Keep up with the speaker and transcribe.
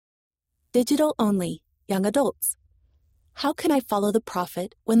Digital Only, Young Adults. How Can I Follow the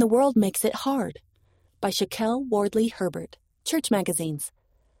Prophet When the World Makes It Hard? By Shaquille Wardley Herbert, Church Magazines.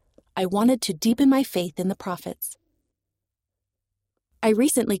 I wanted to deepen my faith in the prophets. I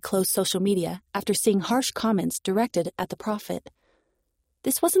recently closed social media after seeing harsh comments directed at the prophet.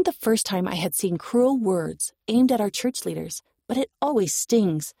 This wasn't the first time I had seen cruel words aimed at our church leaders, but it always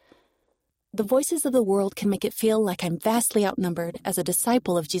stings. The voices of the world can make it feel like I'm vastly outnumbered as a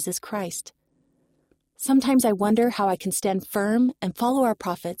disciple of Jesus Christ. Sometimes I wonder how I can stand firm and follow our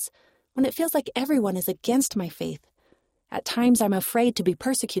prophets when it feels like everyone is against my faith. At times I'm afraid to be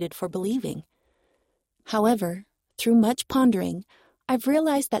persecuted for believing. However, through much pondering, I've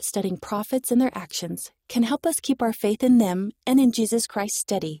realized that studying prophets and their actions can help us keep our faith in them and in Jesus Christ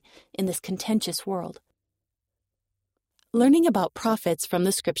steady in this contentious world. Learning about prophets from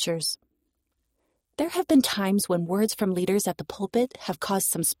the Scriptures. There have been times when words from leaders at the pulpit have caused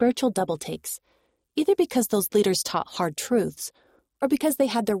some spiritual double takes, either because those leaders taught hard truths or because they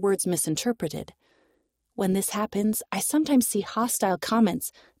had their words misinterpreted. When this happens, I sometimes see hostile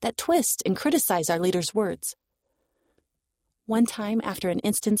comments that twist and criticize our leaders' words. One time, after an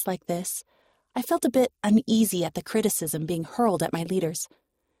instance like this, I felt a bit uneasy at the criticism being hurled at my leaders,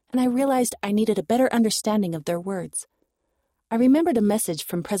 and I realized I needed a better understanding of their words. I remembered a message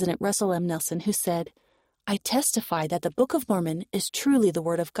from President Russell M. Nelson who said, "I testify that the Book of Mormon is truly the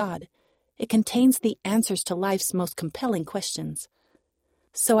Word of God. It contains the answers to life's most compelling questions."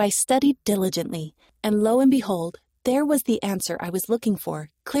 So I studied diligently, and lo and behold, there was the answer I was looking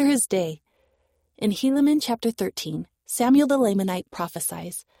for, clear as day. In Helaman chapter 13, Samuel the Lamanite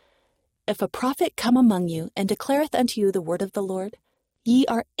prophesies, "If a prophet come among you and declareth unto you the word of the Lord, ye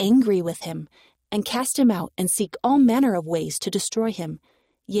are angry with him, and cast him out, and seek all manner of ways to destroy him.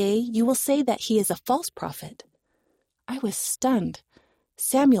 Yea, you will say that he is a false prophet." I was stunned.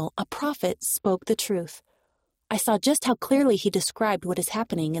 Samuel, a prophet, spoke the truth. I saw just how clearly he described what is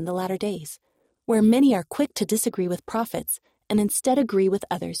happening in the latter days, where many are quick to disagree with prophets and instead agree with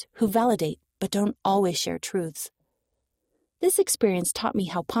others who validate but don't always share truths. This experience taught me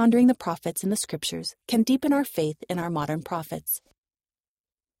how pondering the prophets in the Scriptures can deepen our faith in our modern prophets.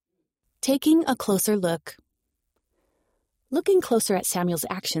 Taking a closer look. Looking closer at Samuel's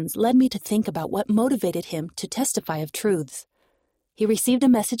actions led me to think about what motivated him to testify of truths. He received a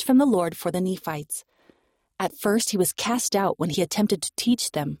message from the Lord for the Nephites. At first, he was cast out when he attempted to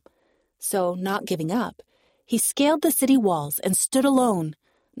teach them. So, not giving up, he scaled the city walls and stood alone,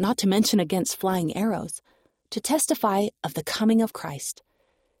 not to mention against flying arrows, to testify of the coming of Christ.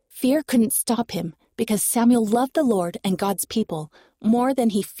 Fear couldn't stop him because Samuel loved the Lord and God's people more than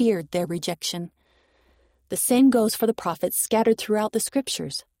he feared their rejection. The same goes for the prophets scattered throughout the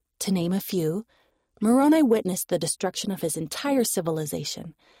Scriptures. To name a few, Moroni witnessed the destruction of his entire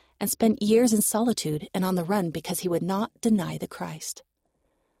civilization and spent years in solitude and on the run because he would not deny the Christ.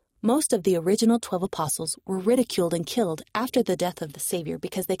 Most of the original 12 apostles were ridiculed and killed after the death of the Savior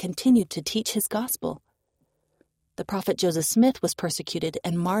because they continued to teach his gospel. The prophet Joseph Smith was persecuted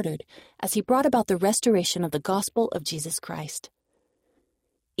and martyred as he brought about the restoration of the gospel of Jesus Christ.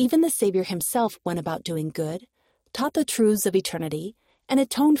 Even the Savior himself went about doing good, taught the truths of eternity, and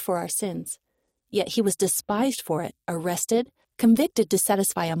atoned for our sins. Yet he was despised for it, arrested, convicted to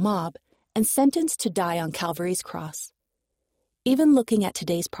satisfy a mob, and sentenced to die on Calvary's cross. Even looking at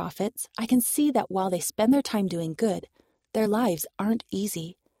today's prophets, I can see that while they spend their time doing good, their lives aren't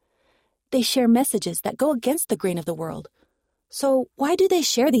easy. They share messages that go against the grain of the world. So why do they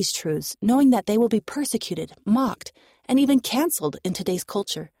share these truths, knowing that they will be persecuted, mocked, and even canceled in today's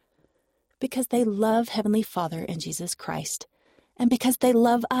culture? Because they love Heavenly Father and Jesus Christ, and because they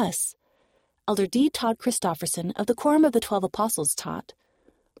love us. Elder D. Todd Christofferson of the Quorum of the 12 Apostles taught,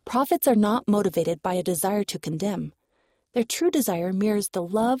 "Prophets are not motivated by a desire to condemn. Their true desire mirrors the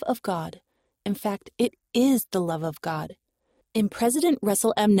love of God. In fact, it is the love of God. In President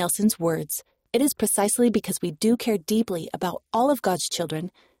Russell M. Nelson's words, it is precisely because we do care deeply about all of God's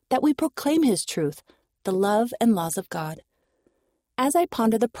children that we proclaim His truth, the love and laws of God." As I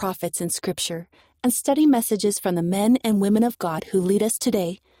ponder the prophets in Scripture and study messages from the men and women of God who lead us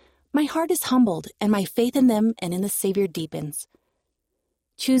today, my heart is humbled and my faith in them and in the Savior deepens.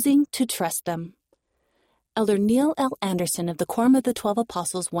 Choosing to trust them. Elder Neil L. Anderson of the Quorum of the 12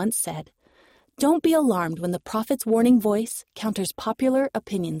 Apostles once said, "Don't be alarmed when the prophet's warning voice counters popular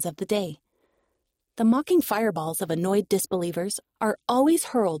opinions of the day. The mocking fireballs of annoyed disbelievers are always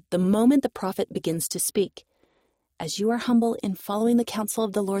hurled the moment the prophet begins to speak. As you are humble in following the counsel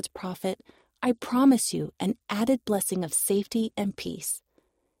of the Lord's prophet, I promise you an added blessing of safety and peace.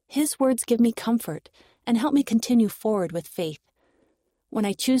 His words give me comfort and help me continue forward with faith. When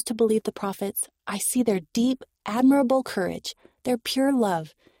I choose to believe the prophets, I see their deep, admirable courage, their pure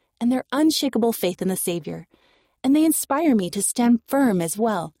love, and their unshakable faith in the Savior, and they inspire me to stand firm as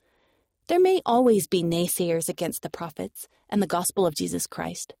well. There may always be naysayers against the prophets and the gospel of Jesus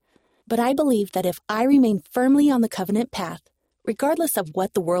Christ, but I believe that if I remain firmly on the covenant path, regardless of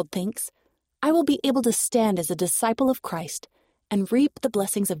what the world thinks, I will be able to stand as a disciple of Christ and reap the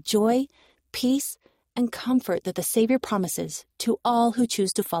blessings of joy, peace, and comfort that the Savior promises to all who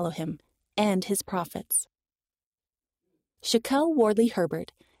choose to follow him and his prophets. Shaquelle Wardley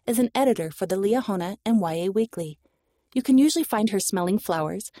Herbert is an editor for the Liahona and YA Weekly. You can usually find her smelling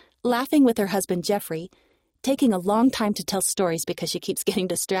flowers, laughing with her husband Jeffrey, taking a long time to tell stories because she keeps getting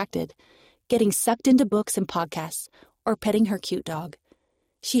distracted, getting sucked into books and podcasts, or petting her cute dog.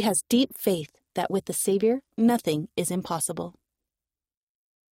 She has deep faith that with the Savior, nothing is impossible.